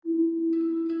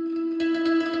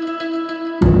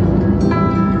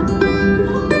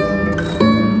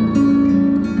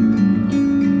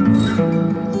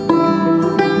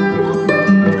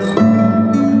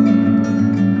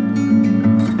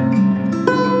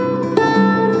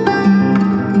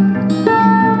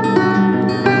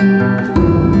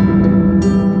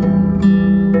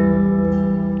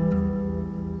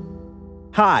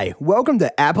Hi, welcome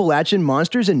to Appalachian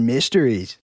Monsters and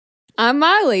Mysteries. I'm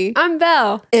Miley. I'm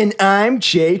Belle. And I'm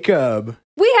Jacob.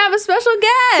 We have a special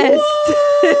guest.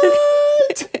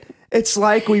 What? It's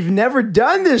like we've never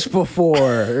done this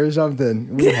before or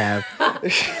something. We have.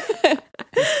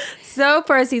 So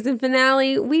for our season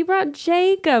finale, we brought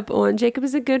Jacob on. Jacob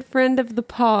is a good friend of the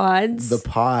pods. The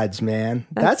pods, man.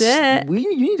 That's it.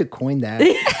 You need to coin that.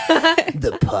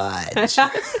 The pods.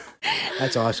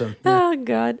 That's awesome. Yeah. Oh,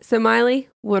 God. So, Miley,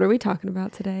 what are we talking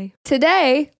about today?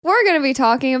 Today, we're going to be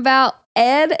talking about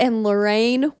Ed and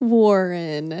Lorraine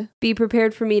Warren. Be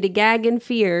prepared for me to gag in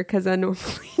fear because I normally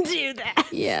do that.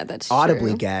 Yeah, that's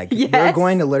Audibly true. gag. Yes. You're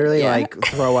going to literally Yeah.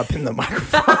 throw up in the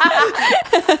microphone.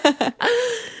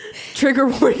 Trigger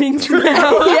warnings now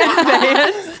in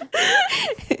advance.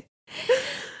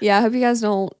 Yeah, I hope you guys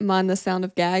don't mind the sound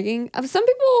of gagging. Some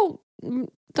people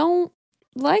don't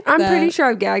like I'm that. pretty sure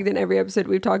I've gagged in every episode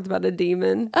we've talked about a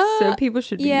demon. So people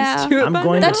should be yeah. used to it. I'm by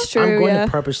going now. That's true, I'm going yeah.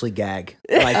 to purposely gag.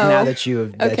 Now that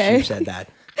you've said that.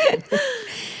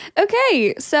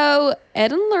 Okay, so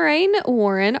Ed and Lorraine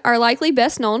Warren are likely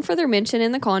best known for their mention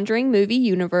in the Conjuring movie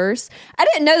universe. I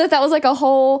didn't know that was like a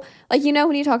whole,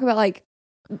 when you talk about like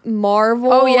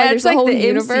Marvel, Oh, yeah, there's it's a like whole the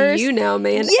universe. MCU now,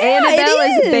 man. Yeah, Annabelle it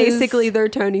is is. basically their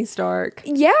Tony Stark.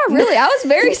 Yeah, really. I was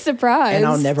very surprised. And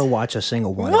I'll never watch a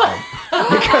single one of them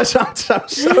because I'm so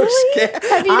scared.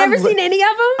 Have you never seen any of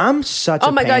them? I'm such a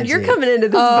Oh my God, you're pansy. coming into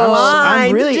this I'm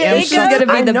blind. really am. Jacob. She's gonna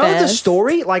be I the know the best.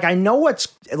 story. I know what's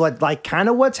kind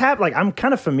of what's happened. I'm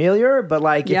kind of familiar, but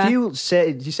Yeah. if you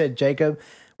said Jacob,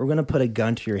 we're gonna put a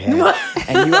gun to your head,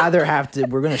 and you either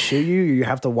we're gonna shoot you, or you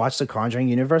have to watch the Conjuring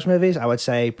universe movies. I would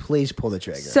say, please pull the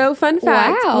trigger. So fun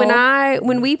fact, Wow.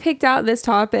 when we picked out this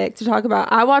topic to talk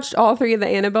about, I watched all 3 of the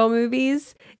Annabelle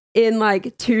movies in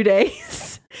 2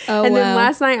 days. Oh, and then wow.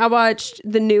 last night I watched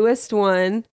the newest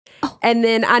one. And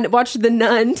then I watched The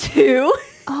Nun too.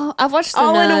 Oh, I've watched The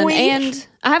All in a Nun, week. and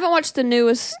I haven't watched the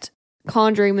newest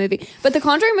Conjuring movie. But the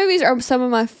Conjuring movies are some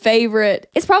of my favorite.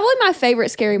 It's probably my favorite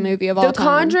scary movie of all The time.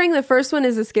 Conjuring, the first one,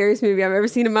 is the scariest movie I've ever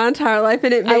seen in my entire life,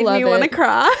 and it I made love me want to it.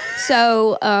 cry.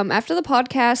 So after the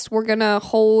podcast, we're gonna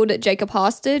hold Jacob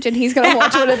hostage, and he's gonna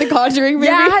watch one of the Conjuring movies.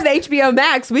 Yeah, I have HBO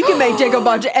Max. We can make Jacob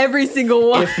watch every single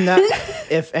one.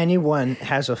 if anyone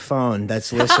has a phone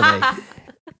that's listening,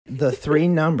 the 3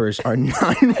 numbers are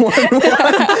 911.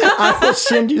 I will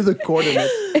send you the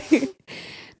coordinates.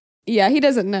 Yeah, he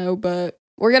doesn't know, but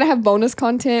we're gonna have bonus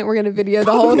content. We're gonna video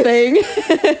the whole thing.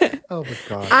 Oh my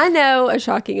God. I know a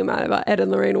shocking amount about Ed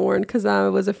and Lorraine Warren because I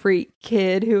was a freak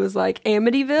kid who was like,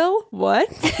 Amityville? What?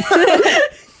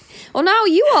 Well, now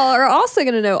you all are also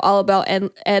gonna know all about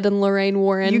Ed and Lorraine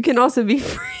Warren. You can also be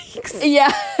freaks.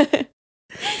 Yeah.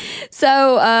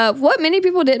 So, what many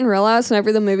people didn't realize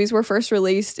whenever the movies were first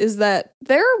released is that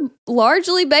they're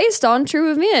largely based on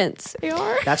true events. They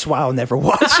are. That's why I'll never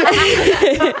watch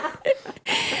it.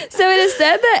 So, it is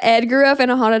said that Ed grew up in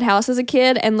a haunted house as a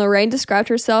kid, and Lorraine described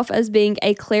herself as being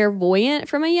a clairvoyant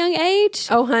from a young age.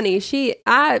 Oh, honey,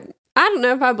 I don't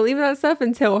know if I believe that stuff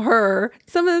until her.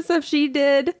 Some of the stuff she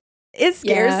did, it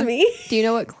scares Yeah. me. Do you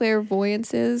know what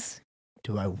clairvoyance is?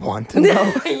 Do I want to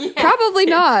know? Probably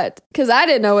not, because I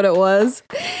didn't know what it was.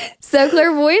 So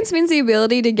clairvoyance means the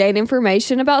ability to gain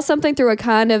information about something through a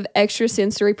kind of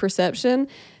extrasensory perception.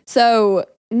 So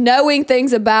knowing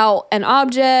things about an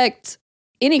object,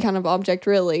 any kind of object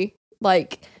really,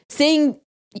 like seeing...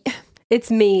 It's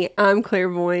me. I'm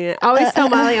clairvoyant. I always tell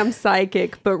Miley I'm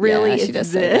psychic, but really Yeah, she it's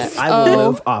does say this. that. I will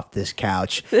Oh. move off this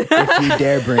couch if you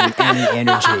dare bring any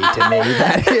energy to me.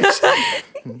 That is.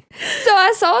 So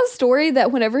I saw a story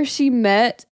that whenever she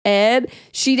met Ed,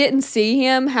 she didn't see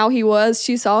him how he was.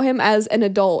 She saw him as an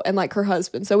adult and like her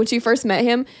husband. So when she first met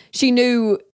him, she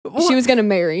knew she was going to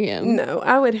marry him. No,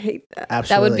 I would hate that.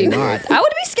 That Absolutely would be not. weird. I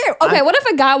would be scared. Okay, what if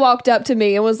a guy walked up to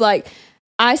me and was like,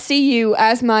 I see you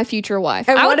as my future wife.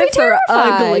 And I what would be if they're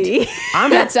terrified. ugly?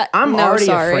 I'm No, already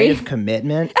sorry. afraid of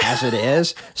commitment as it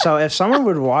is. So if someone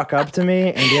would walk up to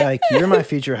me and be like, "You're my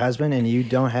future husband," and you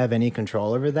don't have any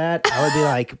control over that, I would be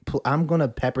like, "I'm gonna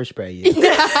pepper spray you."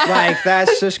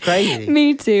 That's just crazy.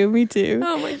 Me too.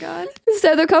 Oh my God.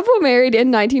 So the couple married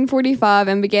in 1945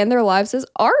 and began their lives as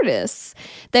artists.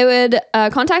 They would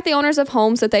contact the owners of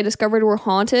homes that they discovered were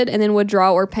haunted and then would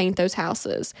draw or paint those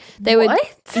houses. They would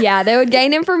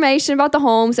gain information about the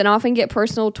homes and often get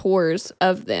personal tours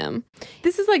of them.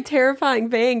 This is like terrifying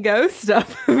Van Gogh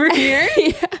stuff over here.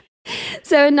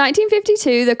 So in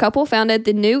 1952, the couple founded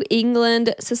the New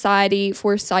England Society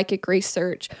for Psychic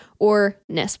Research, or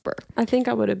NESPR. I think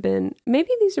I would have been, maybe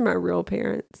these are my real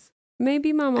parents.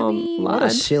 Maybe my mom mean, What a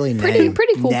lied. silly name.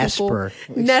 Pretty cool Nesper.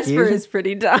 Nesper Excuse me? is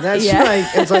pretty dumb. That's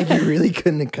Yeah. it's like you really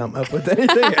couldn't have come up with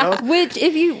anything else. Which,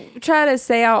 if you try to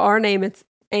say out our name, it's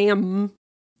Am.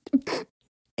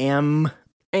 Am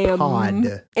Am.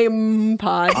 Pod. Am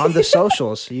Pod. on the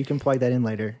socials. You can plug that in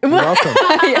later. You're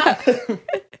welcome.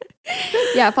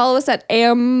 Yeah, follow us at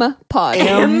AMPod.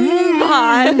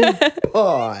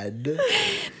 Pod.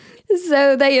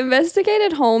 So they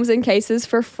investigated homes and cases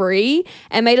for free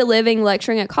and made a living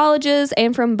lecturing at colleges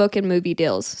and from book and movie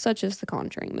deals, such as the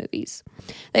Conjuring movies.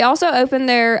 They also opened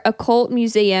their occult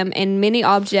museum, and many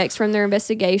objects from their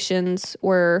investigations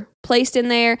were placed in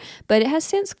there, but it has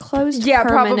since closed Yeah,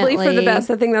 probably for the permanently. best.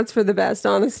 I think that's for the best,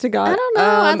 honest to God. I don't know.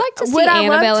 I'd like to see would I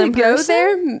Annabelle love to in go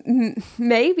person. there?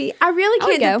 Maybe. I really I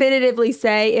would can't go. definitively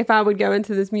say if I would go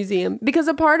into this museum because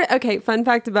a part of, okay, fun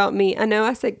fact about me. I know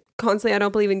I say constantly I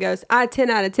don't believe in ghosts. I 10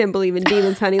 out of 10 believe in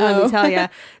demons, honey. Let me tell you,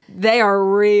 they are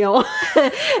real.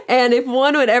 And if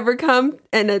one would ever come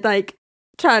and like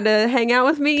try to hang out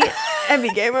with me, it'd be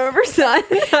game over, son.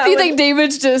 Do you think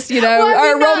demons just,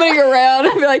 are roaming around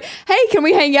and be like, hey, can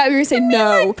we hang out? You're going to say,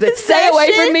 no, stay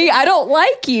away from me. I don't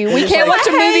like you. We just can't like, watch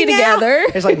a movie together.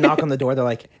 It's like knock on the door. They're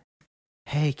like,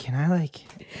 hey, can I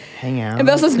hang out? And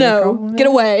Bill says, for a no, couple get minutes?"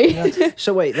 away. Yeah.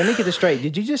 So wait, let me get this straight.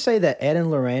 Did you just say that Ed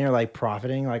and Lorraine are like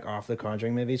profiting like off the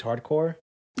Conjuring movies hardcore?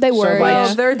 They were. like- yeah.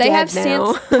 Well, they're they dead have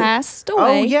now. since passed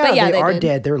away. Oh yeah, but they are did.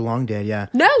 dead. They're long dead. Yeah.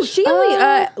 No, she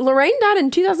only, Lorraine died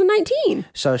in 2019.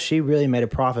 So she really made a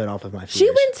profit off of my fears. She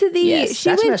went to the, Yes. she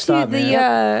That's went messed to up, the, man.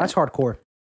 That's hardcore.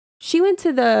 she went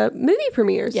to the movie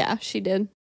premieres. Yeah, she did.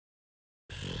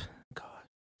 God.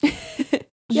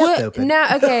 What, Stupid.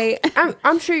 now, okay,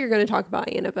 I'm sure you're going to talk about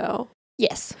Annabelle.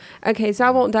 Yes. Okay, so I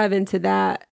won't dive into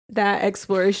that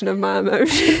exploration of my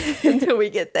emotions until we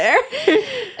get there.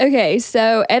 Okay,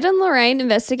 so Ed and Lorraine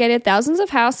investigated thousands of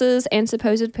houses and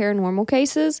supposed paranormal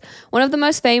cases. One of the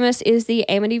most famous is the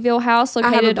Amityville house have a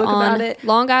located book on about it.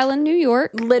 Long Island, New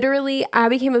York. Literally, I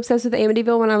became obsessed with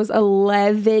Amityville when I was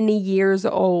 11 years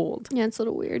old. Yeah, it's a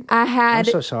little weird. I had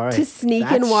I'm so sorry. to sneak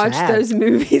That's and watch sad. those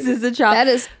movies as a child. That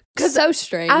is so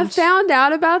strange. I found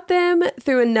out about them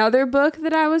through another book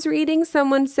that I was reading.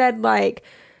 Someone said, like,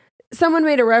 someone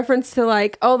made a reference to,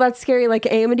 like, oh, that's scary, like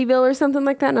Amityville or something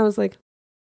like that. And I was like,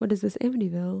 what is this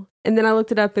Amityville? And then I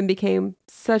looked it up and became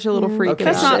such a little freak Okay,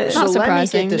 about That's not- it. so let me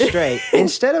surprising. get this straight.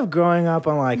 Instead of growing up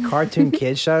on like cartoon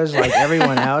kid shows like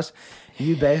everyone else,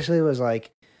 you basically was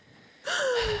like,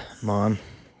 Mom,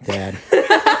 Dad,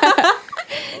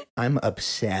 I'm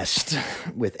obsessed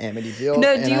with Amityville.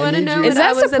 No, and do you I want to need know you- Is what I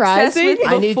that was obsessed surprising? with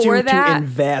I need before you to that?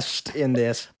 invest in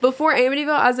this. Before Amityville,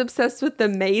 I was obsessed with the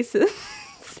Masons.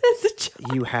 As a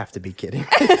child. You have to be kidding.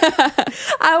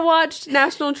 I watched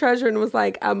National Treasure and was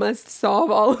like, I must solve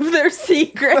all of their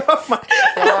secrets.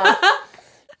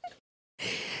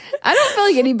 I don't feel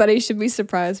like anybody should be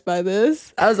surprised by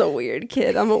this. I was a weird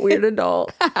kid. I'm a weird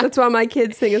adult. That's why my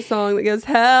kids sing a song that goes,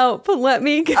 help, let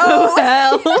me go,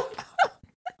 help.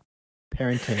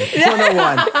 Parenting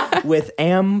 101 with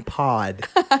Ampod.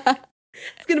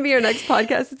 It's going to be our next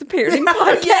podcast. It's a parenting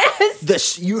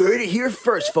podcast. You heard it here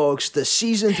first, folks. The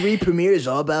season 3 premiere is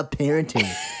all about parenting.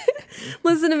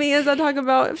 Listen to me as I talk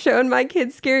about showing my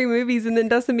kids scary movies and then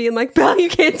Dustin being like, Belle, you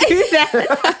can't do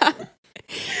that.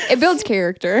 It builds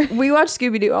character. We watch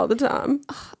Scooby-Doo all the time.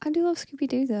 I do love Scooby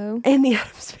Doo though. And the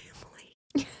Addams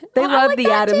Family. They I love like the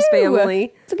that Addams too.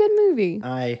 Family. It's a good movie.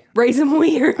 Raise them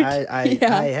weird.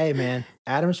 Yeah. Hey man,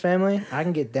 Adam's Family. I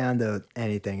can get down to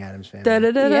anything Adam's Family.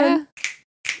 Da-da-da-da.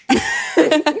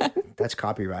 Yeah. That's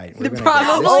copyright. We're gonna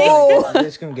Probably. Get,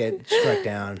 it's gonna get struck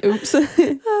down. Oops.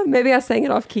 Maybe I sang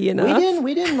it off key enough.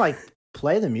 We didn't like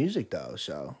play the music though,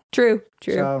 so True.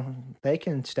 so they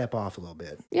can step off a little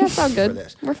bit. Yeah, it's all for good.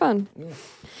 this. We're fun.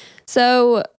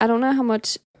 So I don't know how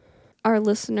much our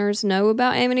listeners know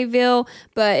about Amityville,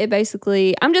 but it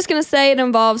basically, I'm just going to say it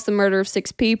involves the murder of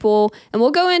 6 people, and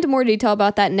we'll go into more detail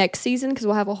about that next season because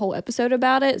we'll have a whole episode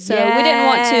about it. So we didn't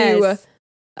want to.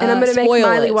 And I'm going to make spoil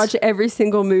Miley it. watch every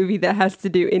single movie that has to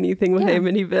do anything with Yeah.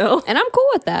 Amityville. And I'm cool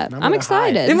with that. And I'm gonna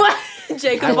excited. I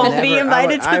Jacob will won't be never-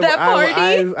 invited I to will- that I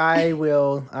party.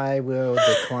 will- I will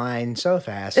decline so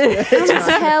fast. I'm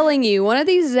telling you, one of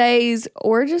these days,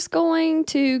 we're just going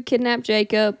to kidnap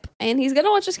Jacob, and he's going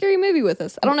to watch a scary movie with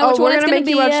us. I don't know which we're one it's gonna going to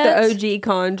make be you yet. watch the OG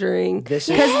Conjuring. This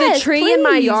is- Because Yes, the tree in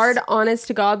my please. yard, honest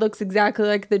to God, looks exactly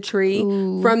like the tree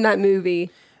from that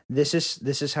movie. This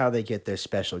is how they get their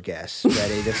special guests.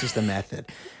 Ready? This is the method.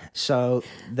 So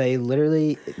they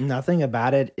literally, nothing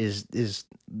about it is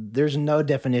there's no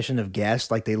definition of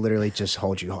guest. Like they literally just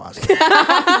hold you hostage.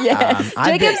 Yes.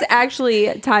 Jacob's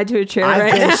actually tied to a chair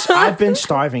right now. I've been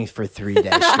starving for 3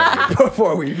 days straight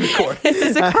before we record. This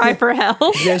is a cry for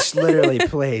help. Just literally,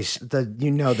 please. The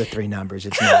 3 numbers.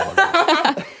 It's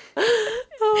not.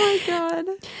 Oh my God.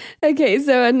 Okay,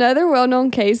 so another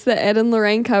well-known case that Ed and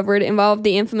Lorraine covered involved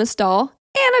the infamous doll,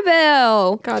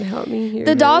 Annabelle. God help me. Here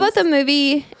The it doll is. that the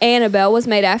movie Annabelle was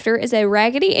made after is a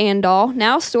Raggedy Ann doll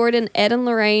now stored in Ed and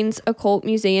Lorraine's Occult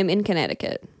Museum in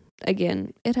Connecticut.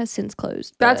 Again, it has since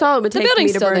closed. That's but all it would the take for me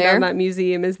building's to still burn there. down that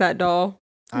museum is that doll.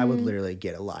 I would literally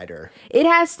get a lighter. It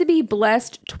has to be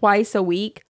blessed twice a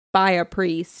week by a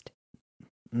priest.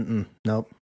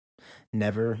 Nope.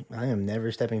 Never. I am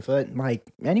never stepping foot like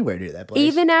anywhere near that place.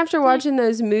 Even after watching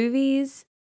those movies,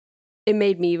 it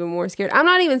made me even more scared. I'm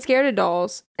not even scared of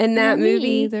dolls. And that Me movie,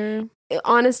 either.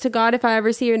 honest to God, if I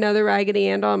ever see another Raggedy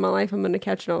Ann doll in my life, I'm going to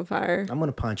catch it on fire. I'm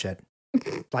gonna punch it,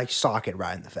 like sock it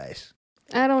right in the face.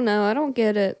 I don't know. I don't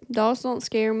get it. Dolls don't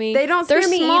scare me. They don't They're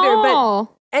scare me either, but-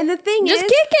 small. And the thing Just is,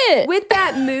 kick it. with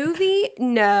that movie,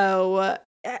 no.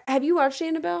 Have you watched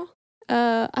Annabelle?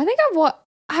 I think I've watched.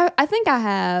 I think I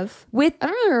have. With I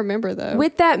don't really remember though.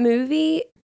 with that movie,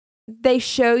 they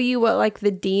show you what like the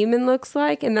demon looks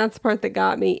like, and that's the part that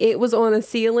got me. It was on a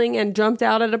ceiling and jumped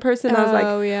out at a person. I was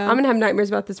like, yeah. I'm gonna have nightmares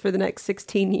about this for the next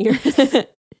 16 years.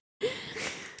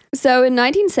 So in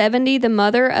 1970, the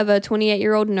mother of a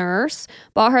 28-year-old nurse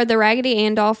bought her the Raggedy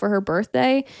Ann doll for her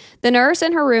birthday. The nurse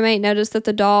and her roommate noticed that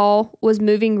the doll was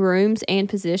moving rooms and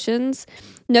positions.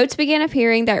 Notes began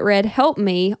appearing that read, "Help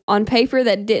me," on paper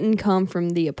that didn't come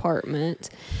from the apartment.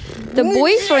 The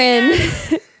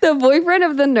boyfriend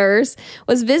of the nurse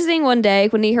was visiting one day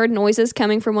when he heard noises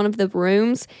coming from one of the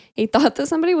rooms. He thought that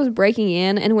somebody was breaking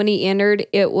in, and when he entered,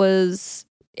 it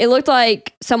looked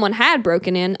like someone had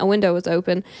broken in. A window was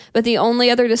open, but the only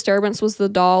other disturbance was the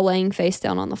doll laying face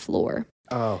down on the floor.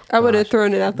 Oh, I would have gosh.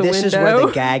 thrown it out the This window. is where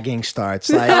the gagging starts.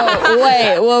 Like, Oh,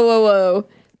 wait, whoa.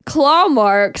 Claw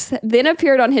marks then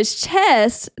appeared on his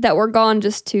chest that were gone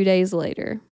just 2 days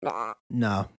later.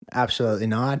 no, absolutely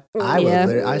not. I Yeah.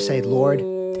 would. I say, Lord,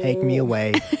 take me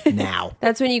away now.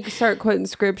 That's when you start quoting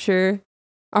scripture.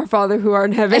 Our Father who art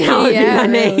in heaven, hallowed be Yeah, thy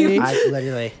name. really. I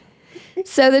literally.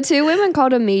 So the two women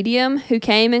called a medium who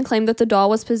came and claimed that the doll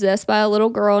was possessed by a little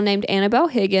girl named Annabelle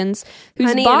Higgins, whose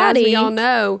Honey, and as body... we all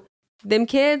know, them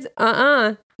kids,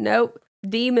 nope,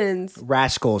 demons.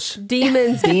 Rascals.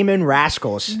 Demons, Demon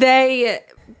rascals. they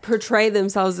portray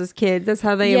themselves as kids. That's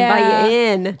how they Yeah. invite you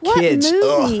in. What Kids,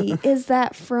 movie is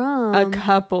that from? A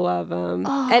couple of them.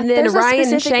 Oh, and then there's a Ryan and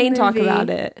specific Shane talk movie. about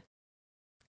it,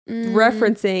 Mm.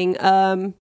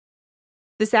 referencing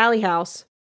the Sally House.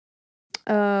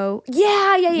 Oh,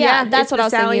 yeah. Yeah, That's it's what the I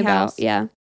was Sally thinking about. house. Yeah.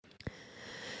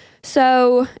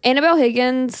 So Annabelle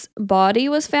Higgins' body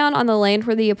was found on the land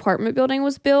where the apartment building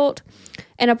was built,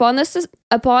 and upon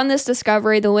this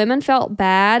discovery, the women felt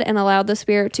bad and allowed the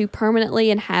spirit to permanently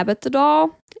inhabit the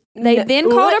doll. They No. then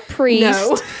called a What? priest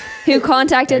No. who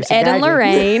contacted There's a Ed and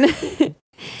gagging. Lorraine.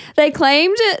 They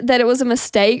claimed that it was a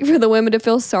mistake for the women to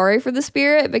feel sorry for the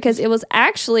spirit because it was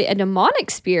actually a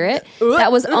demonic spirit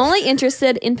that was only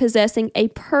interested in possessing a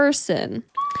person.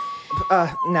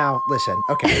 Now listen.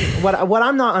 Okay, what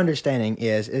I'm not understanding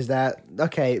is that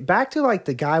okay? Back to like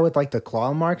the guy with like the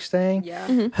claw marks thing. Yeah.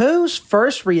 Whose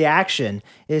first reaction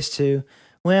is to,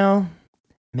 well,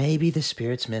 maybe the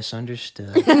spirit's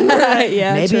misunderstood.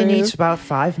 Yeah, Maybe it needs about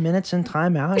 5 minutes in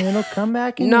timeout and it'll come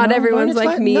back. And, Not you know, everyone's learn its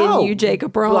like le- me No. and you,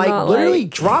 Jacob. We're all Like not literally like...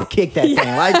 drop kick that thing.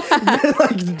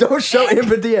 Like don't show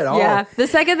empathy at all. Yeah. The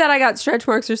second that I got stretch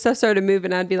marks or stuff started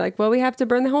moving, I'd be like, well, we have to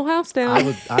burn the whole house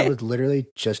down. I would literally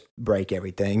just break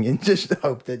everything and just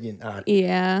hope that you know.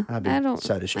 Yeah, I'd be I don't.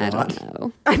 so I distraught. don't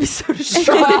know. I'd be so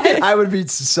distraught. I would be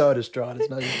so distraught. It's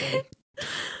not even funny.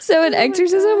 So an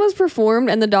exorcism was performed,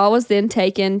 and the doll was then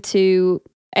taken to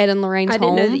Ed and Lorraine's I didn't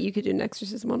home. know that you could do an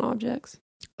exorcism on objects.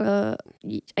 I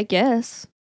guess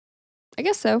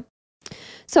so.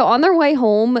 So on their way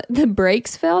home, the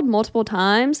brakes failed multiple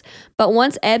times, but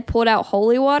once Ed pulled out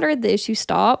holy water, the issue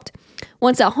stopped.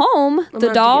 Once at home, gonna have the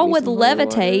to doll get me would some holy water.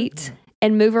 levitate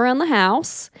and move around the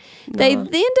house. They Nah.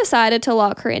 then decided to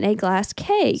lock her in a glass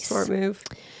case. Smart move.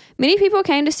 Many people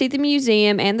came to see the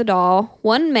museum and the doll.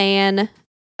 One man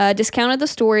discounted the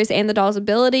stories and the doll's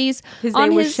abilities. His On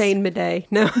name was his- Shane Madej.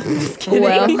 No, I'm just kidding.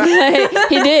 Well,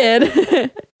 he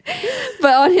did.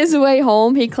 But on his way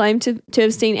home, he claimed to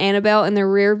have seen Annabelle in the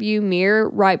rearview mirror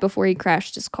right before he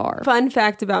crashed his car. Fun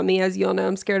fact about me, as you all know,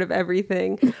 I'm scared of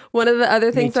everything. One of the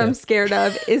other things too. I'm scared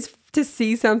of is to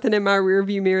see something in my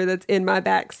rearview mirror that's in my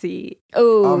back seat.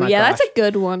 Oh, my yeah, gosh. that's a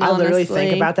good one. I literally honestly.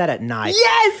 think about that at night.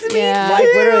 Yes, me Yeah. too. Like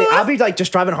literally, I'll be like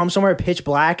just driving home somewhere pitch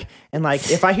black, and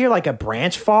like if I hear like a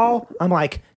branch fall, I'm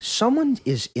like, someone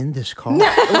is in this car.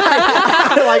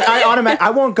 like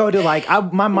I won't go to like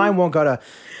my mind won't go to.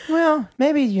 Well,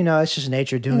 maybe it's just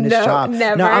nature doing its No, job.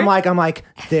 never. No, I'm like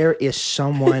there is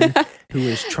someone who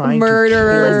is trying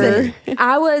Murderer. to kill me.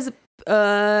 I was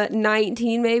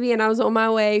 19 maybe, and I was on my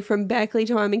way from Beckley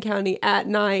to Wyoming County at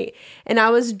night, and I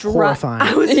was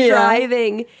Horrifying.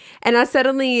 driving, and I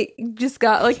suddenly just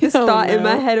got like this Oh, thought in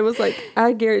my no. head. It was like,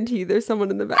 I guarantee you there's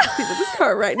someone in the backseat of this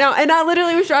car right now. And I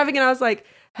literally was driving, and I was like,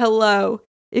 hello,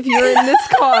 if you're in this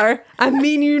car, I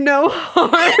mean you no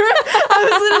harm. I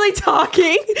was literally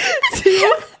talking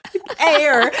to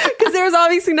air because there was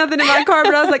obviously nothing in my car,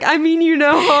 but I was like, I mean you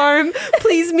no harm.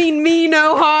 Please mean me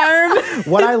no harm.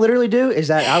 What I literally do is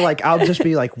that I'll just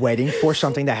be like waiting for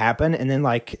something to happen, and then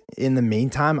like in the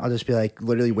meantime, I'll just be like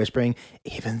literally whispering,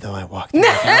 even though I walk through the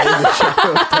valley of the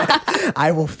shadow of death,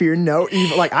 I will fear no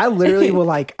evil. Like I literally will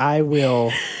I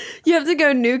will. You have to go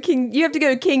You have to go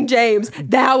to King James.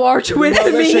 Thou art with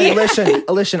No, me.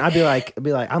 listen. I'd be like,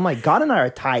 I'm like, God and I are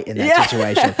tight in that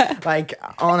situation. Like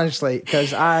honestly,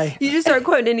 because You just start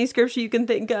quoting any scripture you can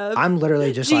think of. I'm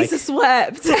literally just Jesus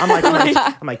wept. I'm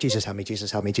like, Jesus help me,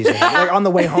 Jesus help me, Jesus help me. Like on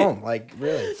the way home, like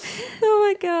really.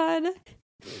 Oh my God.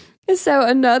 So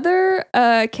another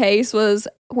case was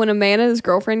when a man and his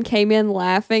girlfriend came in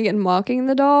laughing and mocking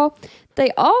the doll. They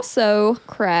also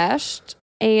crashed,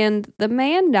 and the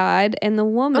man died, and the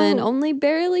woman only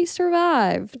barely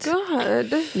survived.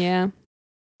 God. Yeah.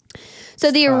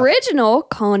 So the tough. original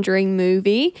Conjuring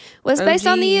movie was based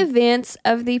on the OG. events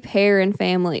of the Perrin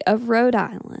family of Rhode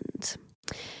Island.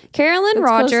 Carolyn That's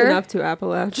close Roger. enough to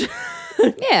Appalachia.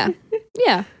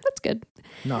 Yeah, that's good.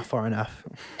 Not far enough.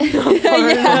 Yeah.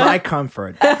 For my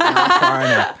comfort. Not far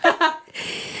enough.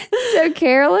 So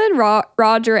Carolyn,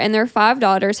 Roger, and their 5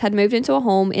 daughters had moved into a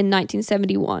home in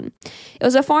 1971. It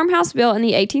was a farmhouse built in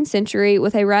the 18th century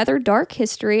with a rather dark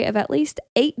history of at least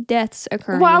 8 deaths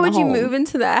occurring. Why in the would you home. move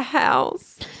into that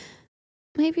house?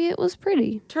 Maybe it was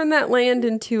pretty. Turn that land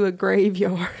into a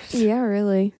graveyard. Yeah,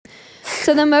 really.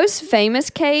 So the most famous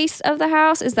case of the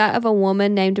house is that of a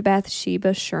woman named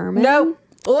Bathsheba Sherman. No.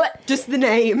 What? Just the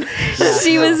name.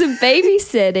 She was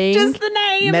babysitting. Just the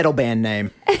name. Metal band name.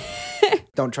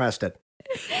 Don't trust it.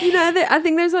 You know, I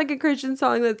think there's like a Christian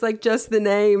song that's like just the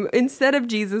name. Instead of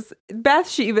Jesus,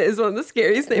 Bathsheba is one of the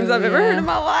scariest names I've ever heard in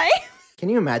my life. Can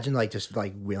you imagine like just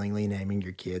like willingly naming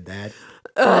your kid that?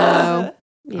 Oh.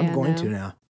 I'm going to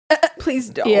now. Please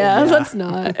don't. Yeah, yeah. let's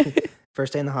not.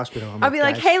 First day in the hospital. I'll be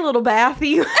like, hey, little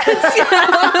Bathy.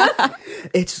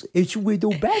 it's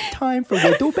widow bath time for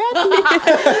widow bath.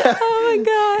 Oh my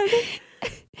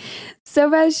God. So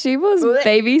Bathsheba was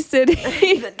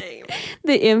babysitting The name.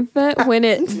 the infant when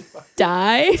it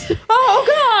died. Oh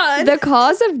God. The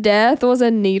cause of death was a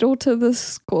needle to the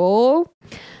skull.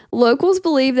 Locals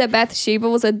believe that Bathsheba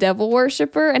was a devil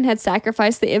worshiper and had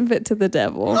sacrificed the infant to the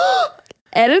devil.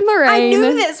 Ed and Lorraine. I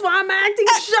knew this. Why am I acting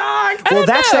shocked? Well,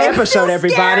 that's the episode,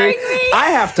 everybody. scaring me. I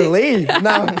have to leave.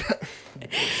 No.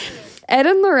 Ed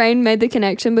and Lorraine made the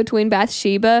connection between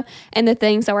Bathsheba and the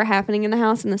things that were happening in the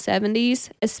house in the 70s,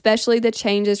 especially the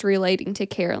changes relating to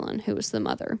Carolyn, who was the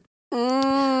mother.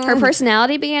 Her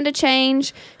personality began to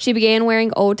change. She began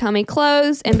wearing old-timey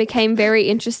clothes and became very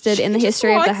interested in the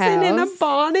history of the house. In a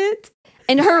bonnet.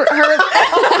 And her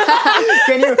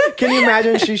Can you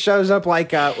imagine she shows up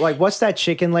like what's that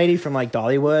chicken lady from like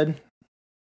Dollywood?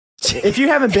 If you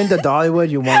haven't been to Dollywood,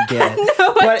 you won't get it.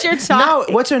 know what you're talking. No,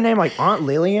 what's her name? Like Aunt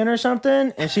Lillian or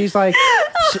something? And she's like,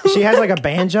 she has like a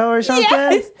banjo or something.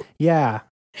 Yes. Yeah,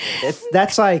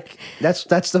 that's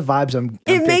the vibes I'm It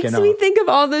picking makes up. me think of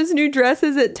all those new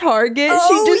dresses at Target. Oh,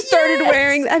 She just started yes.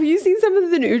 wearing. Have you seen some of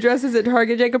the new dresses at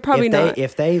Target, Jacob? Probably not.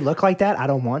 If they look like that, I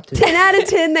don't want to. 10 out of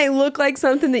 10, they look like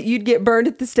something that you'd get burned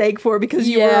at the stake for because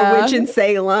you were Yeah. a witch in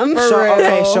Salem. So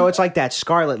okay, real. so it's like that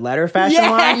Scarlet Letter fashion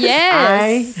Yes. line.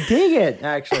 Yes. I dig it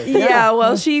actually. Yeah,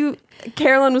 well,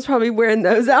 Carolyn was probably wearing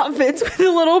those outfits with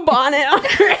a little bonnet on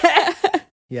her head.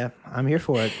 Yeah, I'm here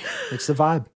for it. It's the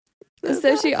vibe.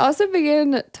 So she also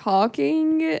began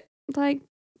talking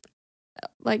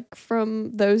like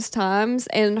from those times,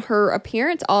 and her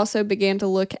appearance also began to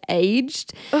look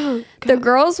aged. Oh, The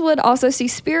girls would also see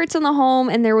spirits in the home,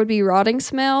 and there would be rotting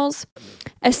smells.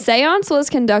 A seance was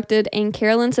conducted, and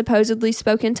Carolyn supposedly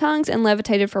spoke in tongues and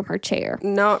levitated from her chair.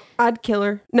 No, I'd kill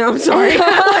her. No, I'm sorry.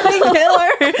 fucking kill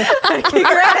her. I kick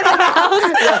her out of the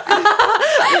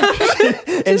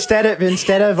house.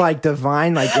 instead of like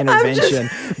divine like intervention,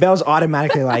 Belle's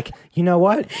automatically like, you know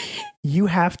what? You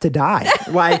have to die.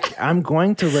 Like, I'm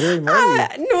going to literally murder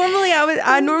you. Normally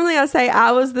I say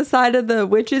I was the side of the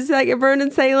witches that get burned in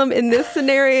Salem. In this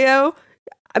scenario,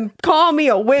 call me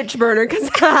a witch burner because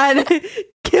I'd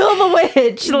kill the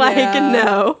witch. Like,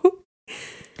 no.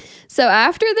 So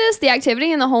after this, the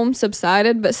activity in the home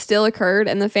subsided, but still occurred,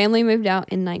 and the family moved out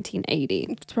in 1980.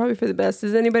 It's probably for the best.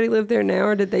 Does anybody live there now,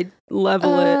 or did they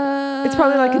level it? It's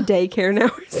probably like a daycare now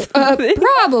or something.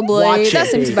 Probably. Watch That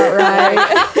it. seems about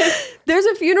right. There's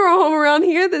a funeral home around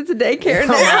here that's a daycare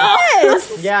now.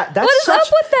 Yes. Yeah, that's What is up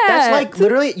with that? That's like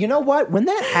literally, you know what? When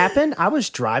that happened, I was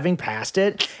driving past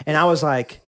it and I was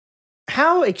like,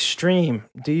 how extreme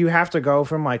do you have to go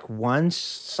from like one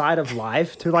side of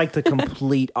life to like the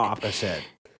complete opposite?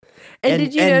 And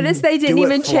did you notice they didn't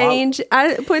even change?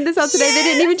 I pointed this out today. They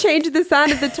didn't even change the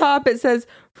sign at the top. It says,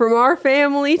 from our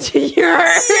family to yours.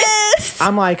 Yes.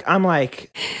 I'm like,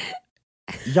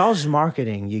 y'all's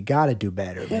marketing, you got to do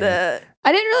better, man.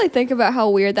 I didn't really think about how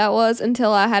weird that was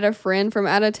until I had a friend from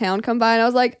out of town come by and I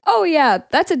was like, oh yeah,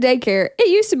 that's a daycare. It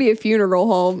used to be a funeral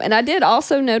home. And I did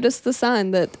also notice the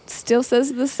sign that still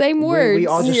says the same words. We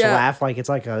all just laugh like it's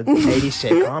like a 80s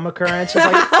sitcom occurrence. It's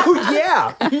like, oh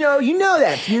yeah, you know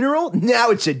that funeral?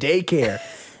 Now it's a daycare.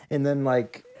 And then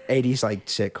like 80s like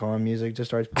sitcom music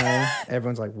just starts playing.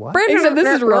 Everyone's like, what? Except this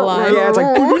is real life. Yeah, it's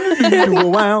like,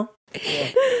 wow.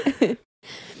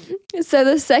 So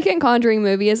the second Conjuring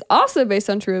movie is also based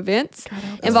on true events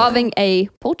involving a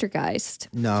poltergeist.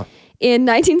 No. In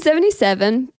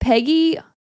 1977, Peggy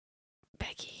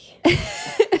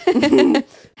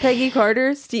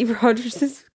Carter, Steve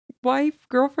Rogers' wife,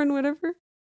 girlfriend, whatever.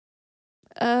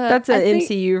 That's an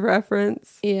MCU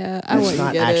reference. Yeah, I It's wouldn't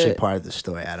not get actually it. part of the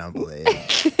story, I don't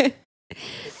believe.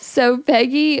 So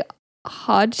Peggy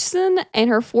Hodgson and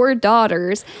her 4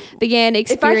 daughters began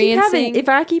experiencing. If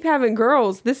I keep having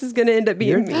girls, this is going to end up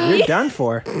being me. You're done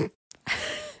for. This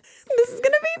is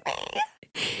going to be me.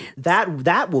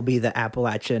 That will be the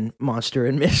Appalachian monster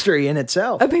and mystery in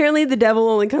itself. Apparently, the devil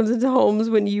only comes into homes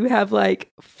when you have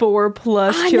like 4+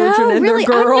 I children know, and really,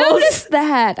 they're girls. I noticed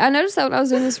that. I noticed that when I was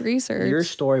doing this research. Your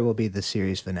story will be the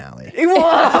series finale. Whoa,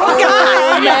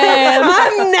 God, man.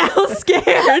 I'm now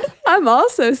scared. I'm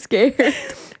also scared.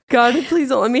 God, please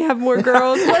don't let me have more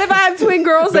girls. What if I have twin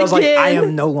girls I was like, again? I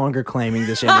am no longer claiming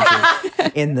this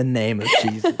energy in the name of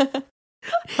Jesus.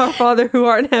 Our Father who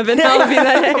art in heaven, hallowed be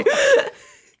thy name.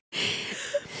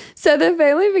 So the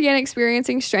family began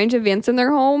experiencing strange events in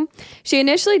their home. She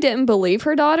initially didn't believe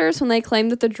her daughters when they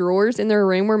claimed that the drawers in their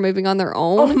room were moving on their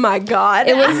own. Oh my God.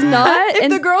 It was not. If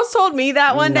the girls told me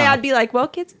that one day, No. I'd be like, well,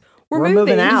 kids, we're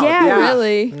moving out. Yeah,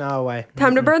 really. No way.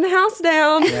 Time to burn the house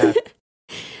down. Yeah.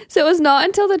 So it was not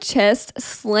until the chest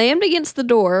slammed against the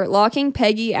door, locking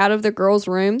Peggy out of the girls'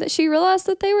 room, that she realized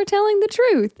that they were telling the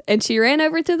truth, and she ran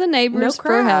over to the neighbors No for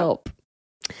crap. help.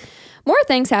 More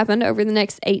things happened over the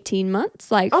next 18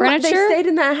 months, like Oh my, furniture. they stayed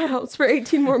in that house for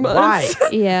 18 more months. Why?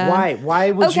 Yeah.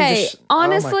 Why would you Okay, just...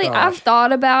 honestly, oh my I've gosh.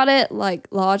 thought about it like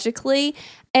logically,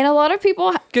 and a lot of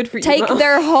people Good for you, take Mom.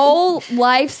 their whole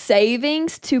life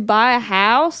savings to buy a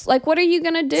house. Like, what are you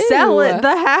gonna do? Sell it,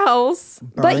 the house.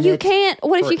 but Burn you it can't.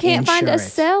 What if for you can't find a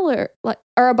insurance. seller, like,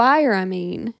 or a buyer? I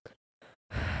mean,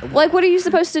 like, what are you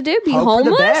supposed to do? Be Hope for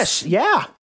homeless? the best. Yeah.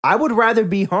 I would rather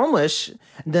be homeless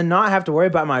than not have to worry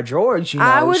about my drawers,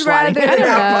 I would sliding rather- in and I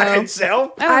don't out by know.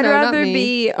 itself. I don't I'd know, not rather me.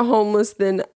 be homeless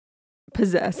than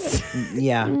possessed.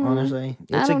 Yeah, honestly.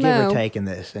 I It's a don't give know. or take in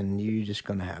this, and you're just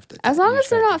going to have to. As long as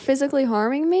they're not physically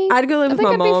harming me, I'd go live I with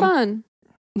think my it'd be mom.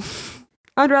 fun.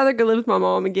 I'd rather go live with my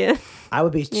mom again. I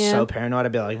would be Yeah. so paranoid.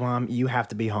 I'd be like, Mom, you have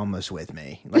to be homeless with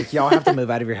me. Like, y'all have to move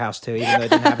out of your house too, even though it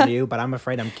didn't happen to you, but I'm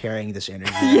afraid I'm carrying this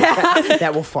energy. Yeah.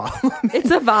 That will follow me. It's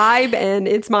a vibe, and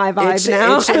it's my vibe It's,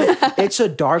 now. it's a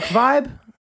dark vibe,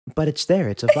 but it's there.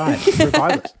 It's a vibe,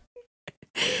 regardless.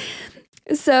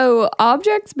 So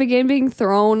objects began being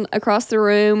thrown across the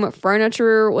room.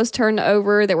 Furniture was turned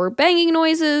over. There were banging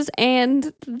noises,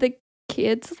 and the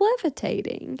kids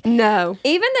levitating. No.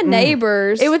 Even the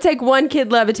neighbors. It would take one kid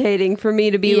levitating for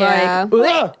me to be Yeah. like,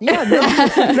 Ugh, yeah,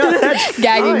 no, that's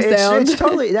Gagging sound. It's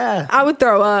totally, yeah. I would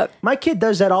throw up. My kid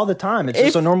does that all the time. It's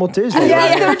just a normal Tuesday. Yeah,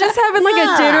 right? they're just having like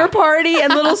a dinner party,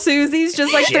 and little Susie's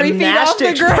just like 3 feet off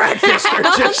the Gymnastics ground. practice are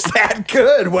just that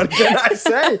good. What can I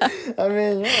say? I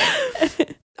mean, yeah.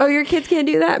 Oh, your kids can't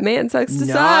do that. Man sucks to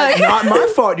not, suck. not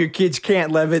my fault your kids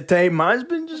can't levitate. Mine's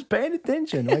been just paying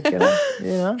attention. What can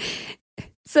I,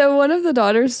 So one of the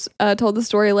daughters told the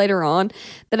story later on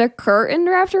that a curtain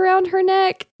wrapped around her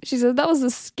neck. She said that was the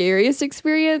scariest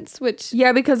experience, which...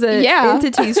 Yeah, because an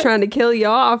entity's trying to kill you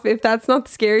off. If that's not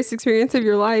the scariest experience of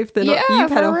your life, then you've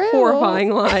had a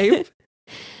horrifying life.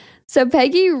 So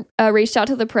Peggy reached out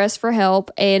to the press for help,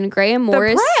 and Graham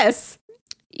Morris... The press?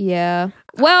 Yeah.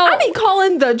 Well... I mean,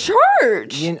 calling the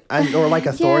church. Or like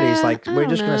authorities. Like, we're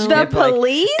just going to skip the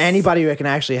police? like, anybody who can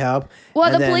actually help.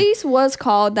 Well, the police was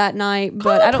called that night,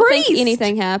 but I don't think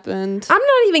anything happened. I'm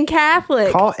not even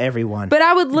Catholic. Call everyone. But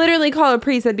I would literally call a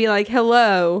priest. I'd be like,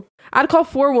 hello. I'd call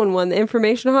 411, the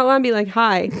information hotline, and be like,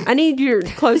 hi, I need your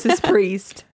closest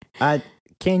priest.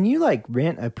 Can you like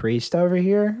rent a priest over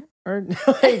here? Or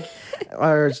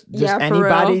just Yeah, for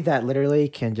anybody real. that literally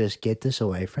can just get this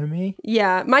away from me?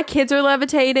 Yeah, my kids are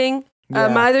levitating. Yeah.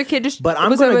 My other kid just But I'm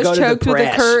was going to almost go to choked the with a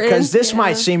press curtain. because this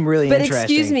might seem really But interesting.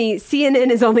 excuse me, CNN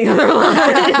is on the other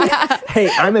line. Hey,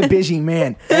 I'm a busy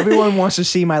man. Everyone wants to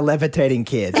see my levitating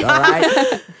kids, all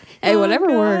right? Hey, whatever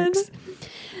God. works.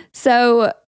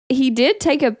 So he did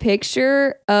take a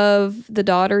picture of the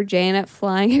daughter, Janet,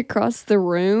 flying across the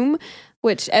room,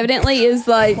 which evidently is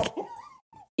like...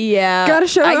 Yeah, Gotta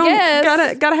show I them.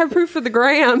 guess. Gotta have proof for the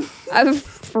gram.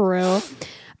 For real.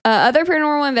 Other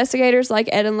paranormal investigators like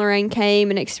Ed and Lorraine came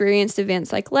and experienced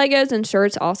events like Legos and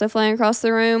shirts also flying across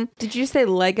the room. Did you say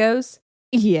Legos?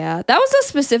 Yeah, that was a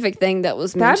specific thing that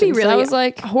was mentioned. That'd be really so I was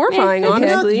like horrifying, okay.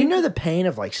 honestly. You know the pain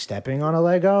of like stepping on a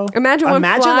Lego? Imagine one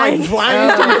like flying. flying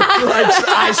into your like,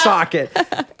 eye socket.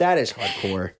 That is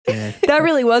hardcore. Man. That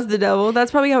really was the devil. That's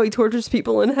probably how he tortures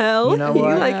people in hell. You know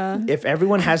what? Like, If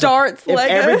everyone has Darts, if Legos.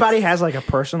 everybody has like a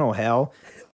personal hell,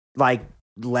 like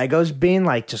Legos being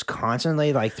like just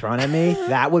constantly like thrown at me,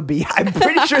 that would be. I'm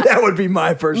pretty sure that would be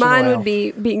my personal. mine hell. would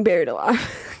be being buried alive.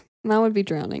 That would be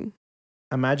drowning.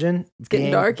 Imagine it's getting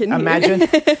dark in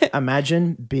here.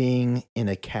 Imagine being in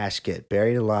a casket,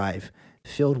 buried alive,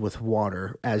 filled with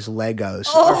water as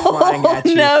Legos are flying at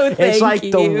you. no, it's thank like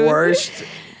the you. worst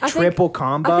triple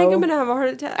combo. I think I'm gonna have a heart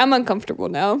attack. I'm uncomfortable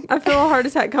now. I feel a heart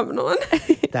attack coming on.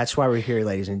 That's why we're here,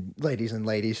 ladies and ladies.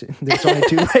 There's only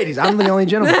two ladies. I'm the only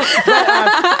gentleman.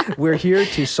 But, we're here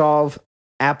to solve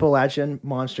Appalachian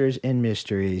monsters and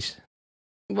mysteries.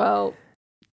 Well,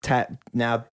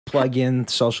 Now plug in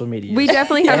social media. we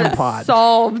definitely haven't pod.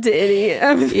 solved any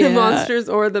of the Yeah. monsters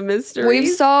or the mysteries. We've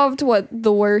solved what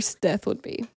the worst death would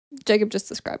be. Jacob just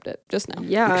described it just now.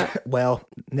 Yeah. Well,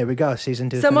 there we go. Season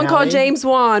 2. Someone finale. called James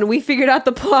Wan. We figured out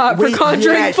the plot for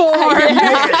Conjuring 4.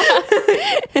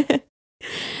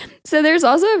 So there's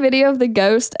also a video of the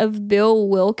ghost of Bill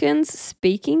Wilkins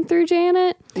speaking through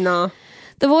Janet. Nah.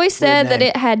 The voice said that name.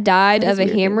 it had died That of is a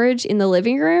weird. hemorrhage in the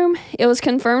living room. It was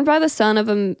confirmed by the son of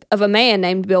a man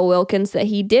named Bill Wilkins that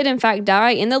he did in fact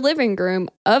die in the living room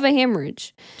of a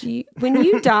hemorrhage. When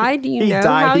you die, do you He know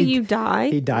died- how he- you die?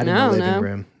 He died in No, the living no.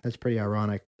 room. That's pretty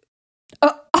ironic.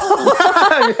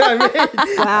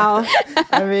 Wow.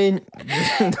 I mean,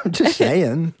 I'm just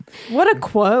saying. What a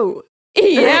quote.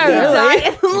 Yeah, You really. die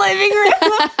in the living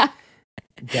room.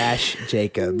 Dash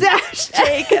Jacob, Dash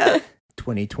Jacob.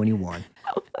 2021.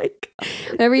 Oh my God.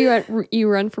 Whenever you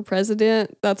run for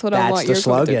president, that's what I That's want the your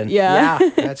quote to- slogan. Yeah.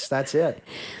 That's it.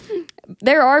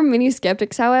 There are many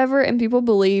skeptics, however, and people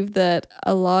believe that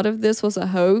a lot of this was a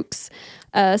hoax.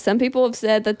 Some people have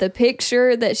said that the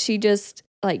picture that she just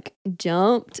like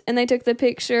jumped and they took the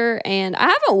picture, and I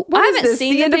haven't this,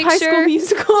 seen the end the of High School picture.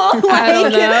 Musical. I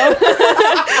don't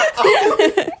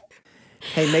know.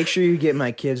 Hey, make sure you get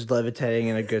my kids levitating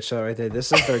in a good side right there.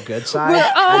 This is their good side.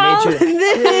 We're all in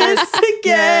this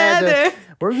together.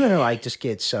 We're gonna like just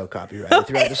get so copyrighted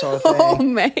throughout this whole thing. Oh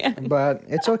man. But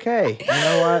it's okay. You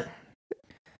know what?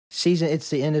 It's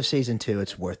the end of season 2.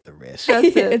 It's worth the risk. That's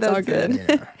it. It's all That's good. it.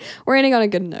 Yeah. We're ending on a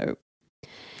good note.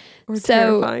 Or So-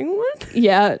 terrifying one.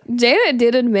 Yeah, Janet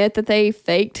did admit that they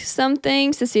faked some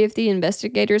things to see if the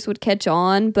investigators would catch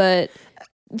on, but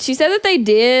she said that they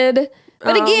did.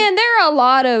 But again, there are a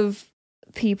lot of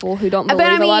people who don't But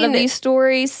believe I a lot of mean- these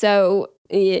stories, so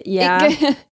Yeah.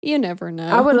 you never know.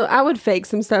 I would fake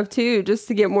some stuff too, just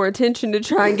to get more attention to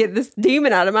try and get this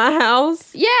demon out of my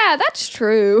house. Yeah, that's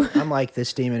true. I'm like,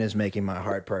 this demon is making my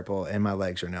heart purple and my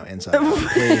legs are now inside out.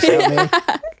 Please help me.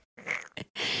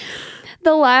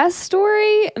 The last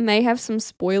story may have some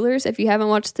spoilers if you haven't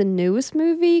watched the newest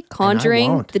movie,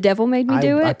 Conjuring. won't. The Devil Made Me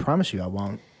Do I It. promise you I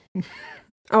won't.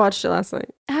 I watched it last night.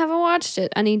 I haven't watched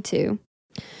it. I need to.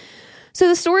 So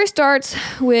the story starts